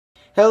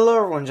Hello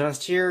everyone,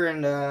 Just here,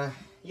 and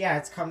yeah,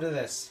 it's come to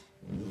this.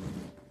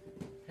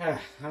 I'm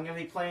gonna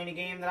be playing a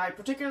game that I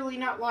particularly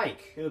not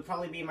like. It would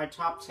probably be my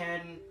top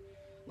 10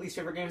 least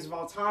favorite games of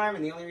all time,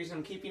 and the only reason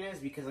I'm keeping it is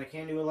because I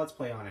can do a Let's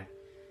Play on it.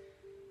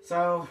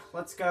 So,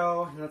 let's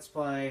go, and let's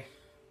play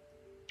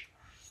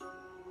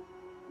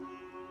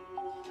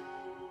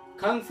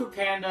Kung Fu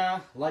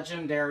Panda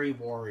Legendary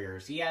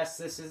Warriors. Yes,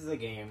 this is the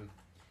game.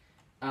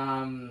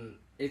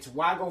 It's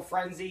Waggle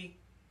Frenzy.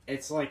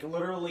 It's like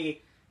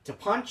literally, to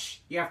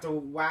punch, you have to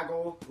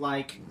waggle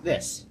like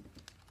this.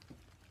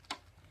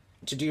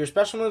 To do your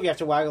special move, you have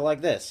to waggle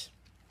like this.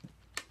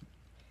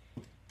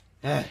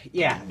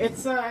 Yeah,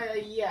 it's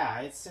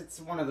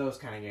one of those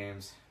kind of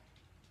games.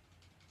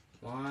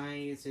 Why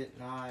is it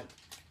not...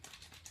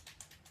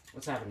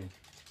 What's happening?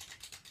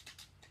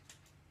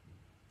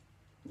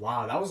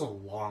 Wow, that was a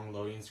long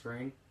loading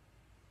screen.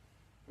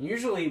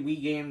 Usually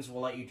Wii games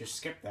will let you just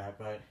skip that,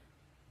 but...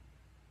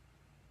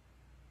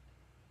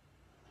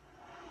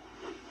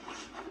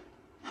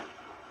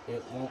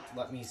 it won't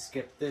let me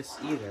skip this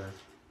either.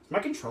 Is my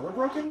controller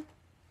broken?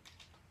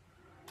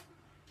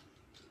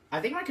 I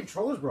think my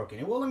controller's broken.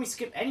 It won't let me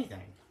skip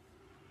anything.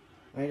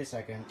 Wait a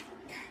second.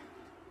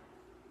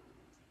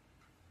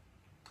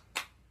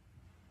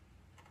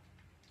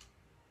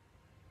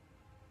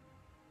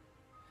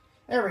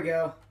 There we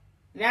go.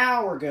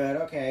 Now we're good.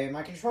 Okay,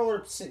 my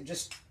controller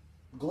just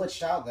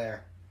glitched out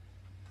there.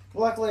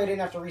 Luckily, I didn't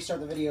have to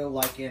restart the video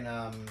like in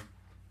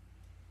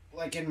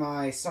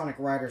my Sonic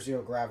Rider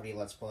Zero Gravity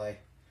Let's Play.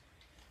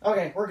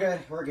 Okay, we're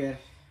good. We're good.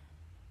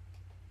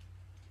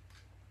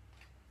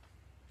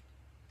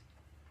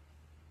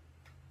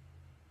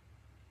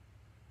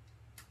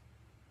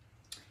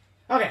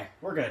 Okay,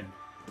 we're good.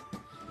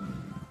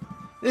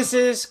 This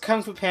is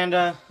Kung Fu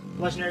Panda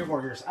Legendary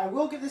Warriors. I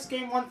will give this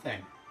game one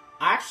thing.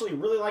 I actually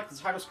really like the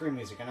title screen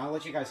music, and I'll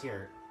let you guys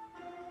hear it.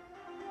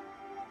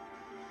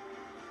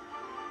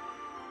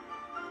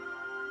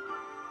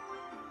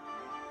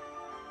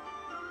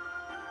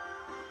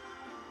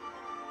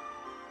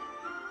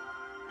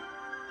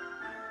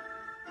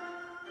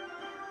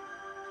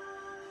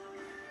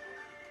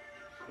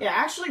 Yeah,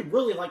 I actually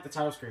really like the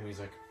title screen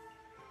music.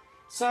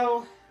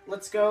 So,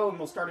 let's go and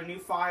we'll start a new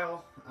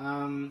file.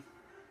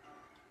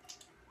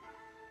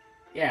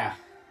 Yeah,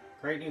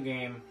 great new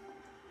game.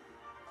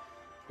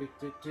 I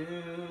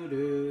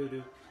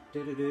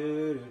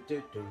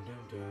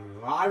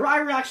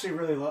actually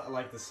really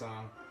like this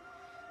song.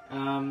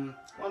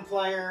 One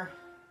player.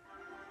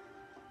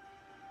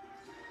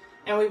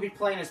 And we'll be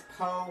playing as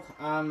Po.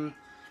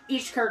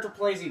 Each character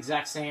plays the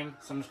exact same,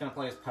 so I'm just going to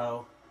play as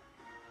Po.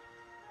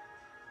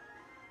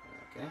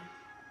 Okay.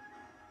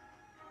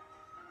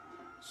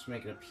 Just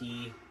make it a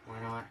P.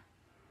 Why not?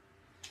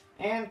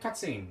 And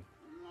cutscene.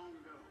 Long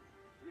ago,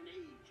 in an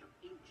age of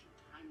ancient,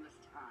 timeless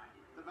time,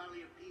 the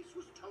Valley of Peace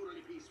was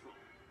totally peaceful.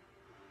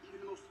 Even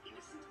the most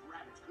innocent of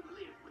rabbits could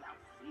live without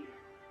fear.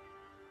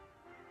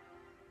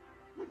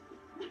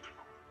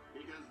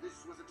 Because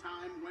this was a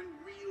time when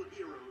real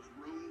heroes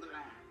roamed the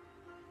land.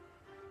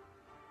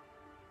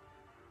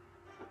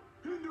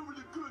 Hand over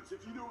the goods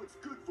if you know it's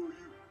good for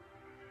you.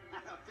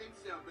 I don't think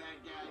so, bad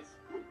guys.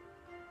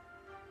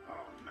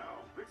 Oh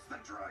no, it's the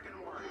Dragon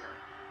Warrior.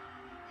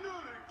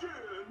 Not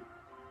again!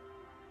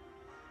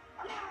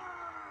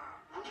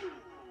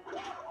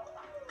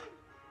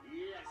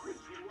 Yes,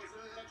 it was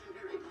a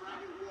legendary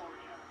Dragon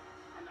Warrior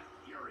and a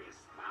furious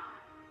spy.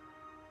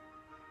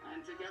 And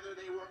together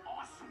they were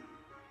awesome.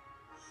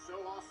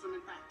 So awesome,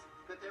 in fact,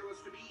 that there was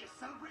to be a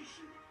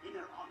celebration in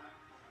their honor.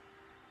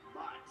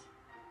 But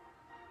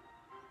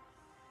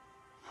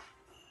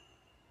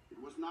it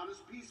was not as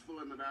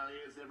peaceful in the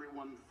valley as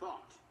everyone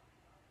thought.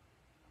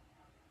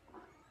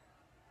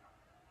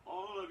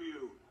 All of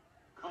you,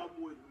 come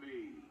with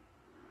me.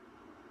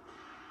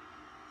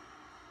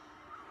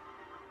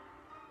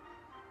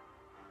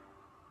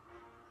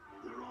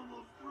 They're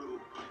almost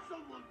through.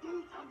 Someone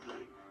do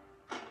something.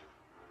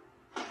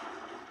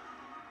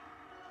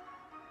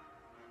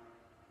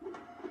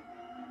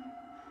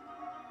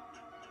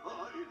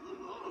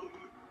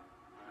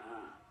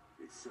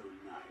 It's so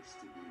nice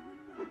to be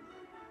remembered.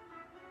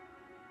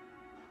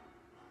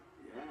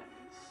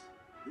 Yes,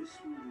 this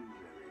will do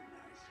very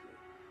nicely.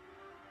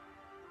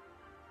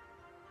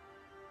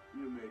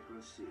 You may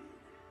proceed.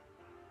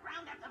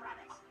 Round up the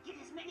rabbits. Get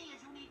as many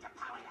as you need to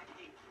power that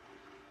thing.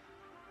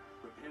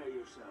 Prepare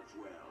yourselves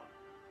well.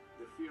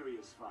 The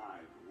Furious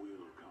Five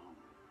will come.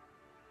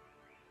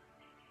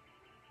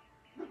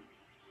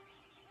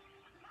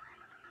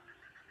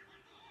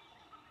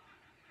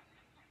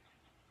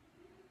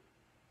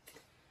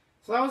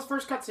 So that was the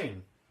first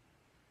cutscene.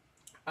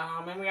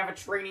 And we have a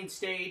training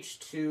stage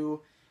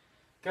to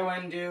go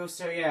and do,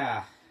 so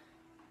yeah.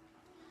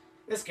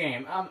 This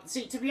game.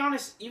 See, to be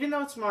honest, even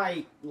though it's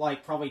my,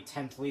 like, probably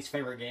 10th least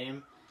favorite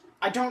game,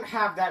 I don't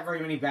have that very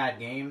many bad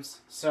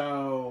games,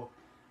 so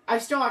I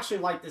still actually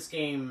like this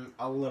game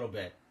a little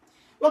bit.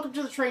 Welcome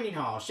to the training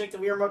hall. Shake the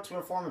Wii Remote to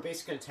perform a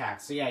basic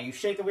attack. So yeah, you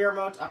shake the Wii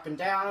Remote up and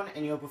down,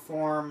 and you'll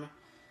perform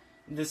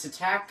this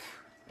attack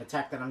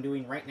that I'm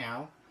doing right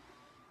now.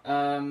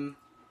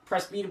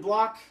 Press B to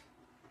block.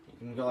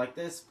 You can go like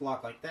this,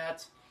 block like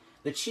that.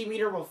 The chi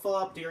meter will fill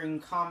up during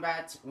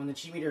combat. When the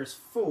chi meter is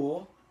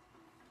full,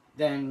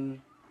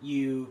 then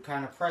you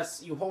kind of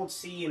you hold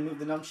C and move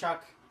the nunchuck,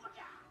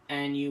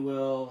 and you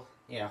will,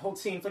 hold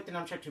C and flick the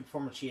nunchuck to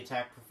perform a chi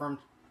attack.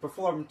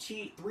 Perform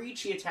 3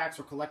 chi attacks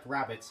or collect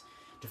rabbits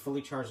to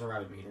fully charge the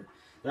rabbit meter.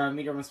 The rabbit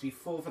meter must be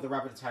full for the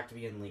rabbit attack to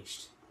be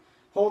unleashed.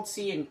 Hold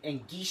C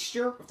and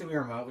gesture with the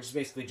Wii remote, which is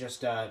basically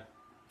just kind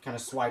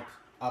of swipe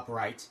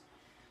upright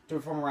to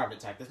perform a rabbit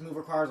attack. This move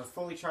requires a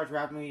fully charged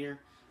rabbit meter.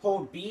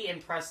 Hold B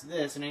and press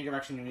this in any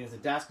direction to use the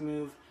dash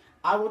move.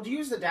 I will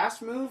use the dash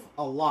move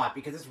a lot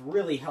because it's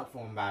really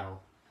helpful in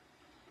battle.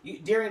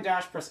 During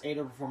dash, press A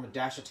to perform a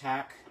dash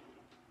attack.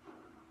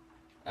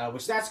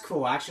 Which that's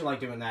cool. I actually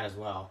like doing that as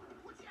well.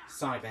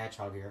 Sonic the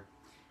Hedgehog here.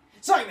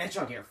 Sonic the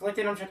Hedgehog here. Flick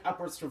the nunchuck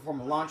upwards to perform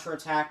a launcher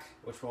attack,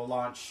 which will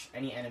launch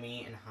any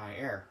enemy in high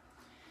air.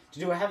 To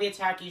do a heavy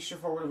attack, gesture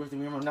forward with the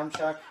Wii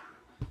nunchuck.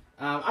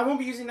 I won't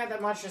be using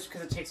that much just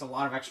because it takes a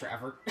lot of extra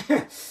effort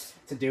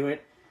to do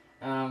it.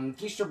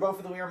 Gesture both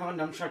of the Wii remote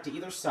nunchuck to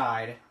either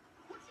side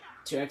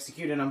to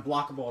execute an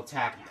unblockable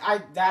attack.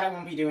 I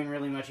won't be doing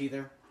really much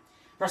either.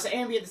 Press A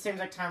and B at the same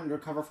exact time to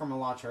recover from a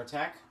launcher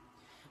attack.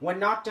 When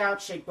knocked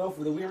out, shake both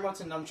of the Wii remotes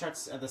and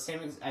nunchucks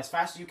as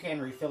fast as you can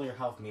to refill your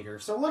health meter.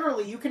 So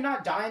literally, you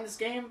cannot die in this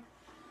game.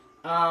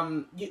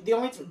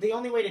 The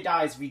only way to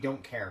die is if you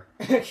don't care.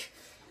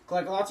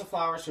 Collect lots of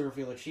flowers to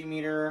refill the chi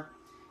meter.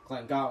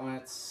 Collect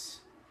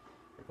gauntlets.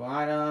 Critical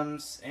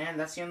items. And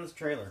that's the end of the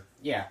trailer.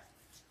 Yeah.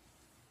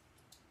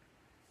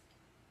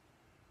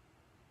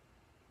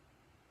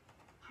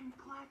 I'm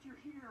glad you're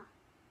here.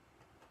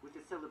 With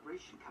the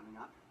celebration coming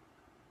up,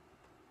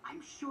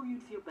 I'm sure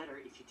you'd feel better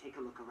if you take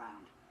a look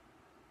around.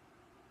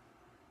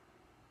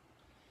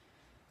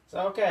 So,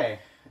 okay.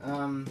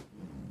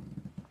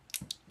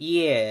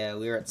 Yeah,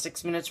 we're at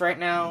 6 minutes right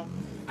now.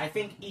 I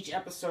think each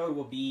episode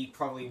will be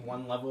probably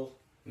 1 level,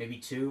 maybe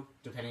 2,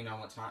 depending on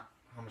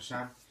how much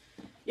time.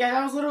 Yeah,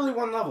 that was literally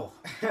 1 level.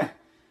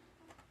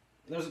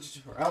 There's a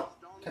tutorial.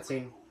 Oh,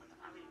 cutscene.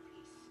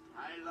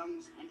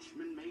 Lung's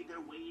henchmen made their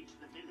way to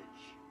the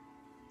village.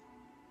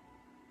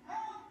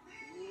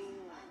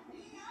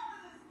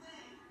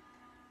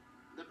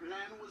 The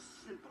plan was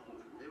simple.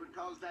 They would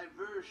cause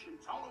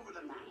diversions all over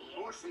the map,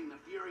 forcing the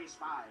Furious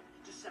Five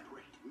to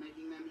separate,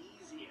 making them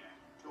easier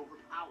to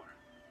overpower.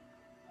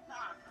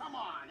 Ah, come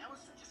on! That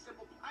was such a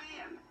simple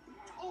plan. You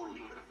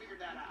totally could have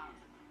figured that out.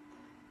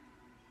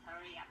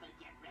 Hurry up and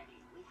get ready.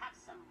 We have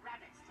some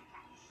rabbits to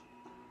catch.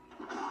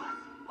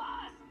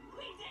 Boss!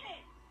 We did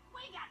it!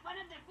 We got one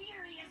of the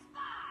Furious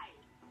Five!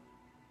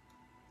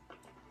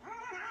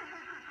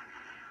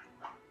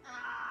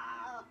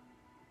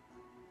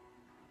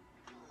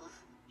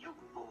 You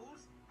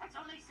fools! That's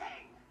only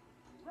saying!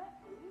 Let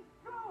me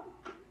go!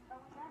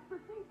 After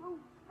people!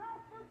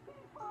 After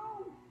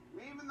people!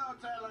 Even though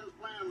Tyler's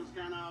plan was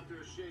kind of off to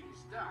a shaky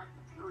start,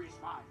 the Furious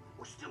Five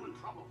were still in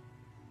trouble.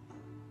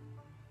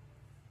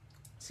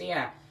 So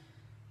yeah,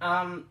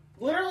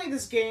 literally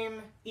this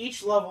game,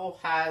 each level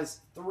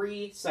has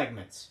 3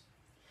 segments.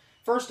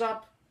 First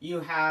up, you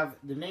have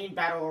the main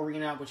battle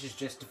arena, which is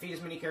just defeat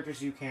as many characters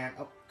as you can.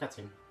 Oh,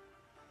 cutscene.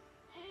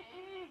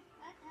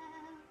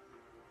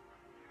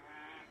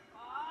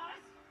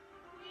 Boss,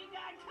 we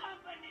got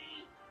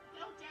company.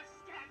 Don't just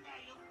stand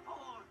there, you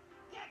fool.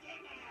 Get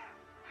in there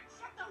and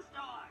shut those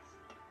doors.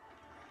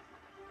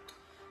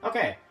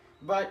 Okay,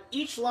 but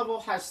each level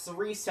has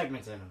 3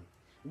 segments in them.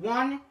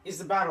 One is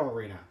the battle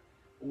arena,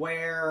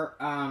 where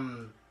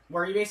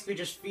you basically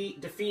just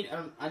defeat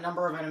a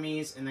number of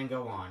enemies and then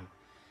go on.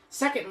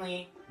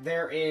 Secondly,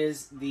 there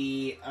is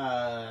the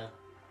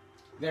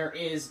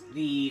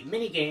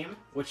mini game,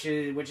 which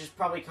is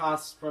probably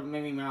costs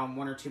maybe around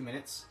 1 or 2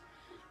 minutes,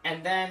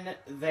 and then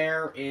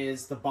there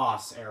is the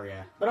boss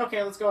area. But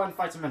okay, let's go ahead and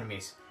fight some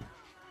enemies.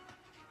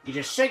 You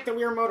just shake the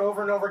Wii remote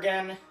over and over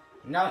again.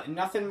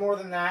 Nothing more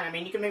than that. I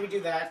mean, you can maybe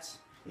do that.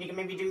 You can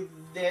maybe do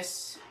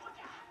this.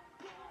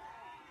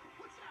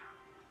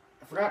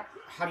 I forgot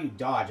how do you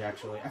dodge,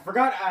 actually. I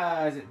forgot,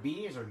 is it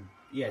B or...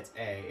 Yeah, it's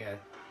A, yeah.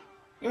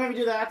 You maybe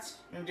do that.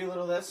 Maybe do a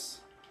little of this.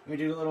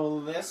 Maybe do a little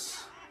of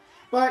this.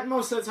 But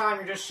most of the time,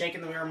 you're just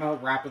shaking the Wii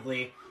remote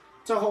rapidly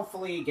to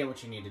hopefully get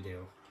what you need to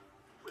do.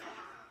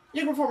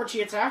 You can perform a chi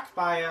attack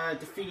by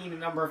defeating a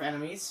number of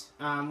enemies.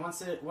 Once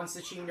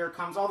the chi meter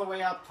comes all the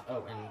way up...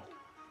 Oh, and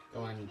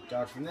go and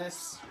dodge from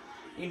this.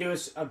 You can do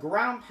a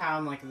ground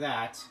pound like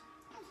that.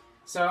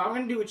 So I'm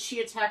going to do a chi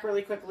attack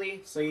really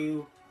quickly. So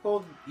you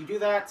do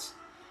that,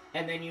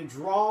 and then you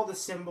draw the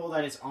symbol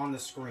that is on the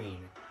screen.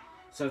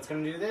 So it's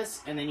going to do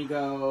this, and then you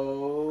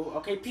go,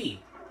 okay, P.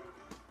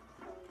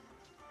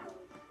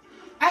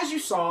 As you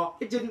saw,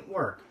 it didn't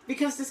work,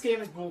 because this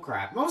game is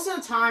bullcrap. Most of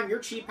the time, your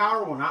chi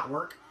power will not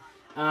work.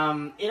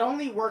 It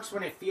only works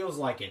when it feels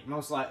like it.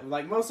 Most of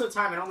the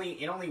time,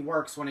 it only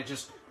works when it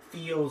just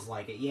feels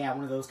like it. Yeah,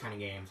 one of those kind of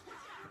games.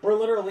 Where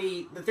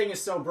literally, the thing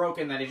is so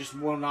broken that it just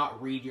will not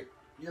read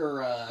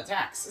your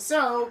attacks.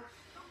 So...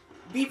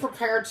 be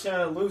prepared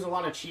to lose a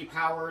lot of chi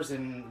powers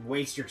and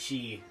waste your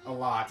chi a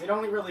lot. It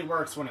only really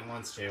works when it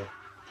wants to.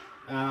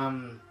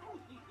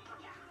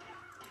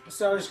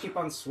 So just keep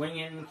on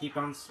swinging,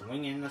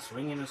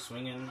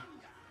 swinging.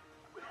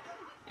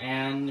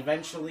 And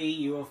eventually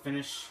you will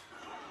finish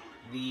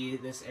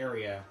this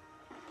area.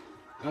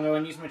 I'm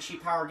going to use my chi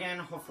power again.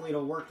 Hopefully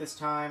it'll work this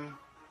time.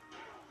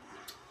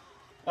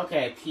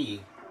 Okay,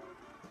 P.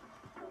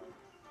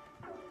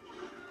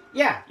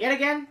 Yeah, yet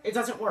again, it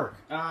doesn't work.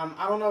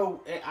 I don't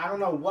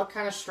know what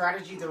kind of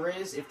strategy there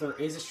is, if there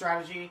is a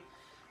strategy.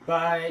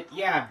 But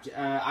yeah,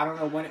 I don't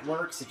know when it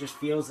works. It just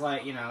feels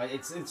like, you know,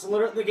 it's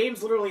literally, the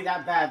game's literally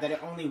that bad that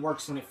it only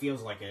works when it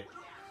feels like it.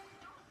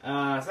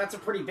 So that's a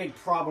pretty big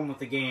problem with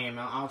the game.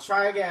 I'll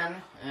try again,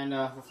 and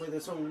hopefully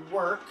this will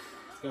work.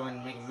 Let's go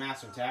and make a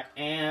massive attack,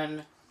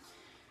 and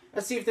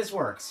let's see if this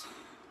works.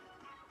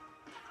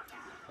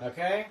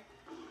 Okay.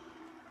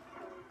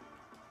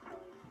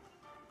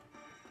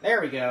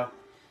 There we go.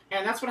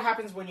 And that's what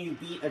happens when you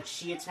beat a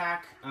chi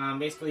attack.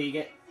 Basically, you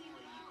get...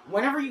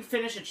 Whenever you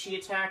finish a chi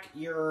attack,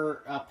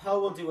 your Poe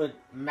will do a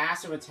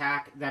massive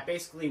attack that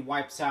basically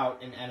wipes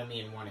out an enemy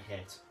in one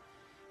hit.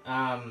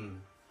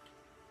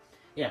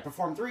 Yeah,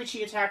 perform 3 chi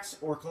attacks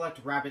or collect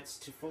rabbits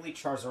to fully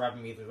charge the rabbit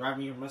meter. The rabbit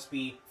meter must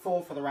be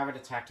full for the rabbit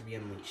attack to be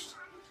unleashed.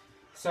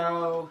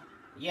 So,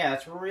 yeah,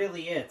 that's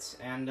really it.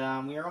 And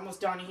we are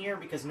almost done here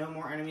because no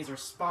more enemies are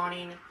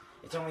spawning.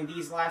 It's only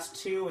these last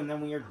 2, and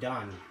then we are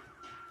done.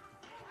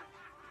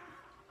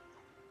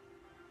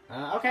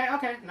 Okay.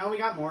 No, we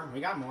got more.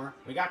 We got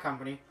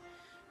company.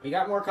 We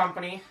got more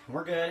company.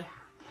 We're good.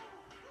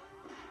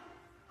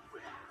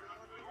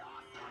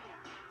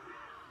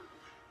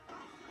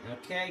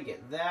 Okay,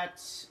 get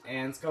that.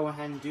 And let's go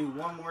ahead and do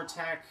one more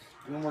attack.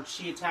 One more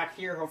chi attack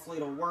here. Hopefully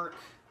it'll work.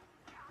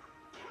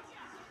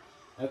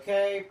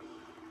 Okay.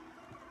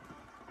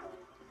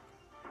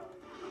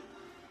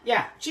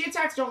 Yeah, chi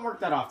attacks don't work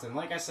that often,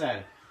 like I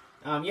said.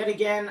 Yet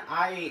again,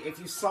 if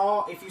you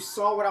saw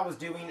what I was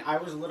doing, I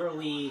was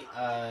literally,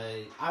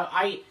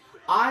 I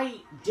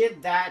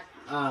did that,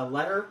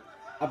 letter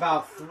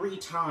about 3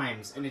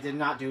 times, and it did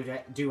not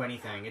do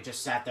anything. It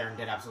just sat there and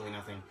did absolutely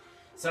nothing.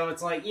 So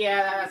it's like,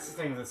 yeah, that's the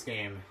thing with this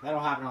game. That'll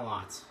happen a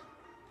lot.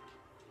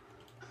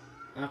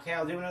 Okay,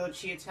 I'll do another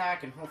chi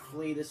attack, and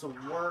hopefully this will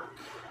work.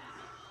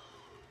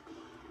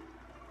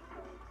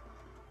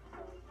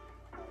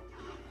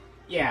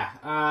 Yeah,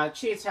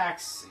 chi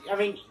attacks, I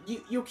mean,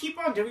 you keep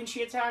on doing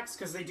chi attacks,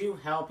 because they do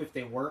help if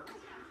they work.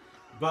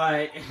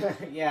 But,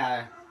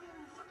 yeah,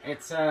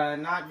 it's,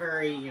 not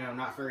very,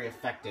 not very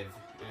effective,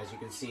 as you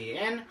can see.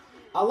 And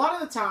a lot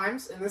of the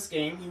times in this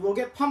game, you will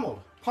get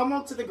pummeled.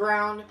 Pummeled to the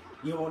ground,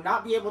 you will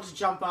not be able to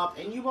jump up,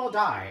 and you will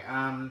die.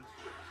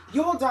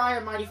 You will die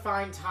a mighty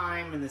fine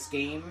time in this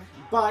game,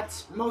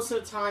 but most of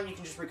the time you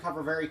can just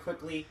recover very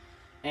quickly.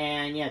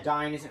 And, yeah,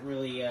 dying isn't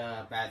really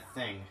a bad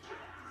thing.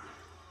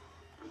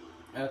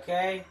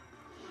 Okay,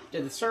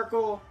 did the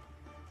circle.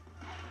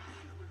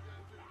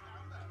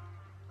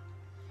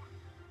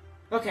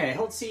 Okay,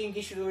 hold C and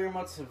Gishu the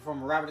remote to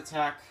perform a rabbit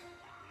attack.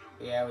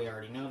 Yeah, we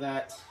already know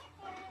that.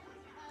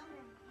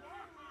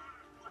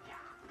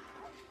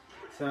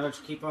 So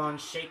just keep on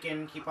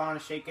shaking,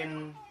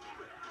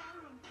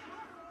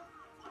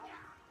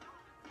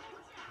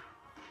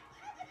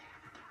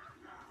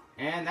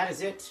 And that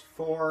is it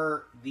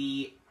for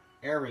the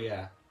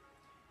area.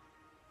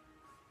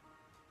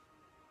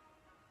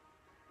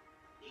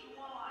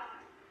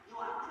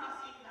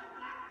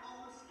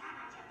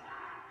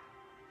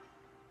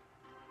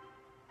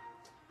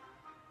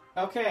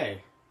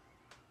 Okay,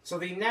 so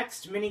the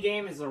next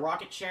minigame is the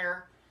rocket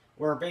chair,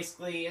 where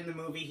basically in the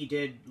movie he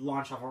did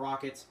launch off a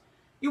rocket.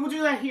 You will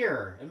do that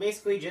here, and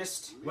basically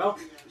just, well,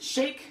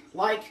 shake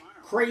like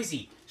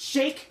crazy.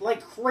 Shake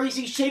like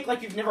crazy, shake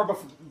like you've never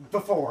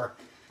before.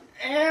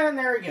 And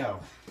there we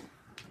go.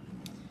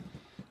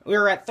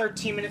 We're at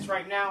 13 minutes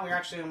right now, we're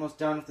actually almost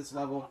done with this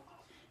level.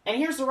 And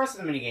here's the rest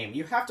of the minigame.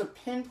 You have to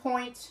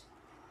pinpoint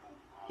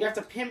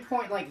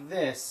like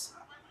this,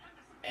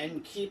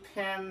 and keep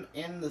him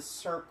in the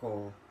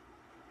circle.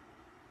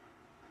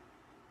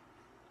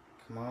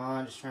 Come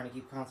on, just trying to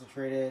keep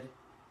concentrated.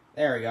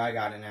 There we go, I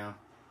got it now.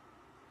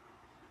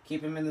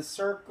 Keep him in the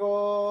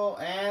circle,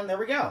 and there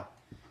we go.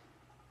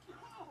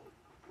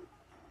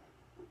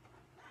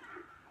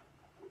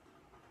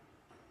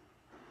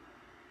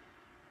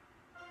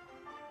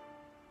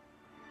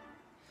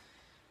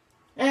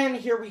 And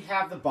here we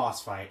have the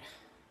boss fight.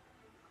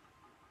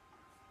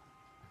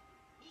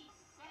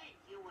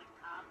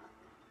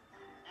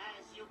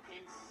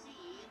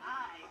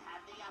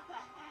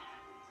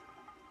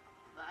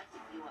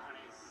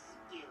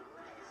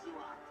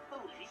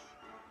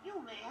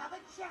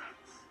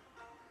 Chance.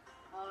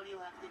 All you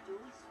have to do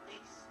is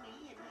face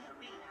me in the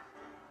arena.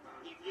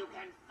 If you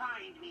can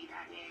find me,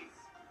 that is.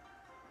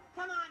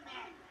 Come on,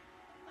 then.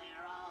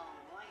 We're all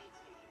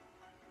waiting.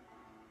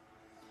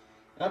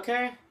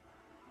 Okay.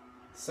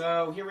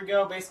 So, here we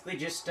go. Basically,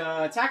 just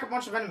attack a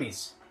bunch of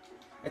enemies.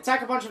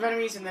 Attack a bunch of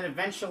enemies, and then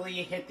eventually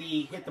hit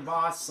the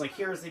boss. Like,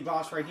 here's the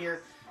boss right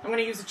here. I'm going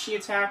to use a chi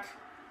attack.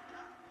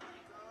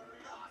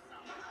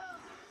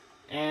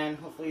 And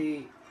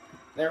hopefully...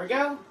 There we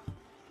go.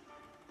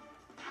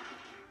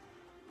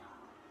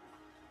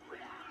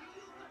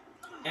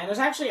 And there's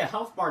actually a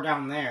health bar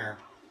down there,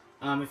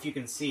 if you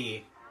can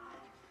see.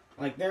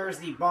 Like, there's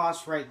the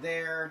boss right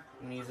there,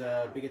 and he's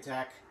a big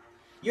attack.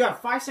 You have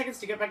 5 seconds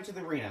to get back into the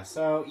arena.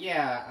 So,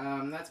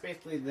 yeah, that's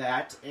basically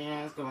that.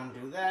 And let's go and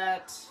do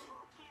that.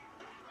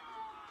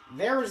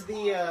 There's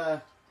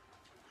the,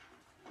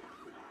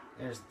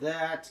 there's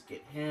that.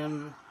 Get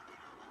him.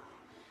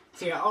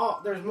 So, yeah,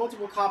 there's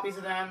multiple copies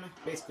of them.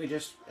 Basically,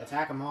 just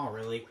attack them all,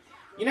 really.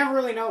 You never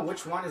really know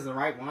which one is the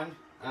right one.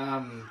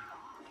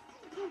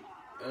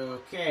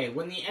 Okay,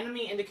 when the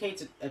enemy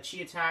indicates a chi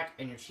attack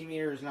and your chi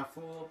meter is not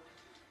full...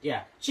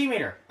 Yeah, chi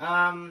meter.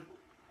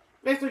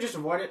 Basically just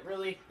avoid it,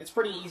 really. It's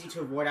pretty easy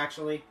to avoid,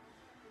 actually.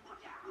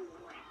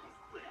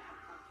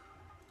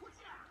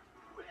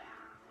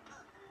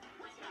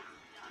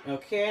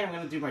 Okay, I'm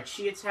going to do my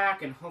chi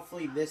attack, and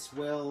hopefully this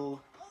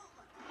will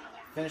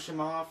finish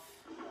him off.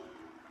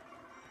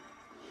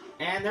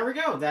 And there we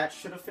go. That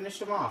should have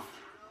finished him off.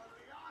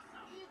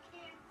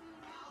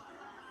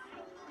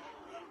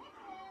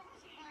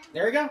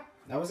 There we go.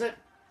 That was it.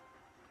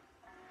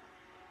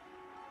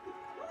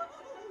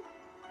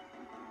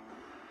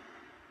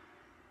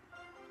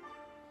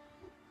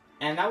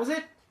 And that was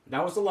it.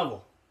 That was the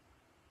level.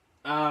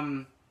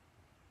 Let's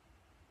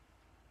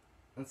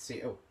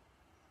see. Oh.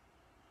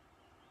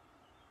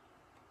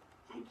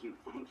 Thank you,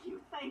 thank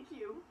you, thank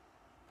you.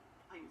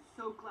 I'm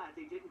so glad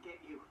they didn't get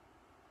you.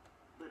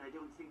 But I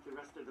don't think the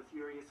rest of the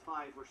Furious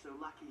Five were so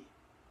lucky.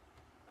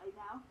 By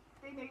now,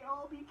 they may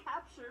all be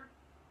captured.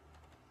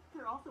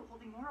 They're also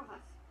holding more of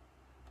us.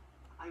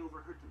 I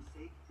overheard them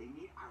say they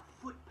need our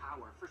foot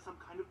power for some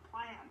kind of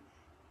plan.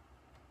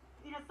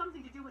 It has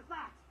something to do with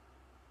that.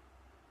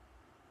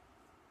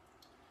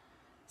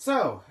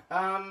 So,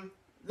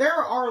 there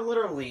are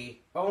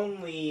literally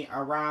only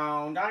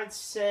around, I'd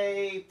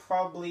say,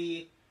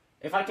 probably,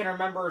 if I can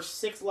remember,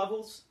 6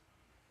 levels.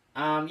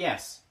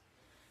 Yes.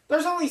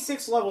 There's only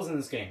 6 levels in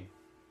this game.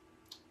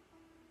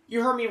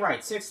 You heard me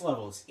right, 6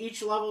 levels.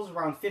 Each level is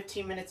around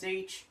 15 minutes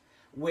each,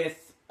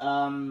 with,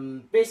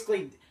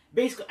 basically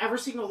every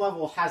single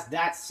level has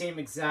that same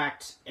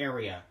exact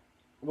area,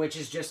 which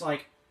is just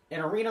like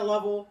an arena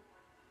level,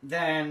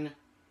 then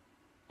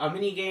a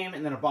mini game,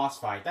 and then a boss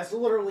fight. That's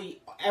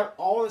literally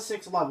all the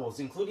 6 levels,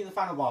 including the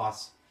final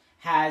boss,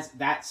 has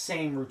that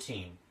same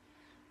routine.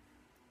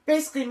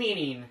 Basically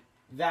meaning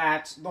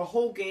that the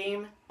whole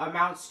game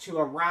amounts to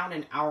around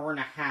an hour and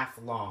a half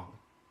long.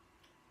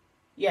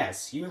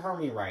 Yes, you heard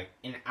me right.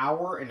 An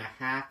hour and a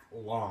half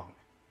long.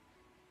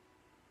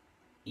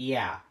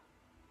 Yeah.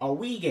 A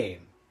Wii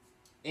game.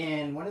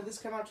 And when did this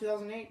come out?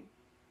 2008?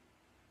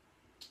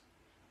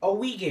 A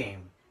Wii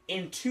game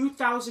in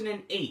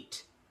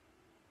 2008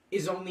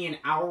 is only an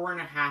hour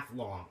and a half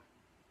long.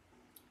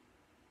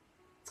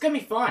 It's gonna be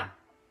fun.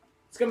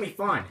 It's gonna be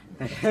fun.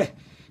 It's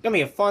gonna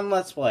be a fun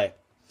Let's Play.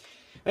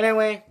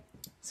 Anyway,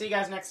 see you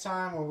guys next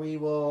time where we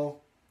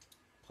will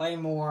play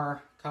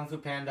more Kung Fu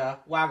Panda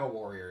Waggle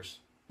Warriors.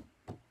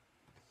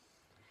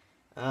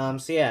 So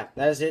yeah,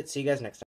 that is it. See you guys next time.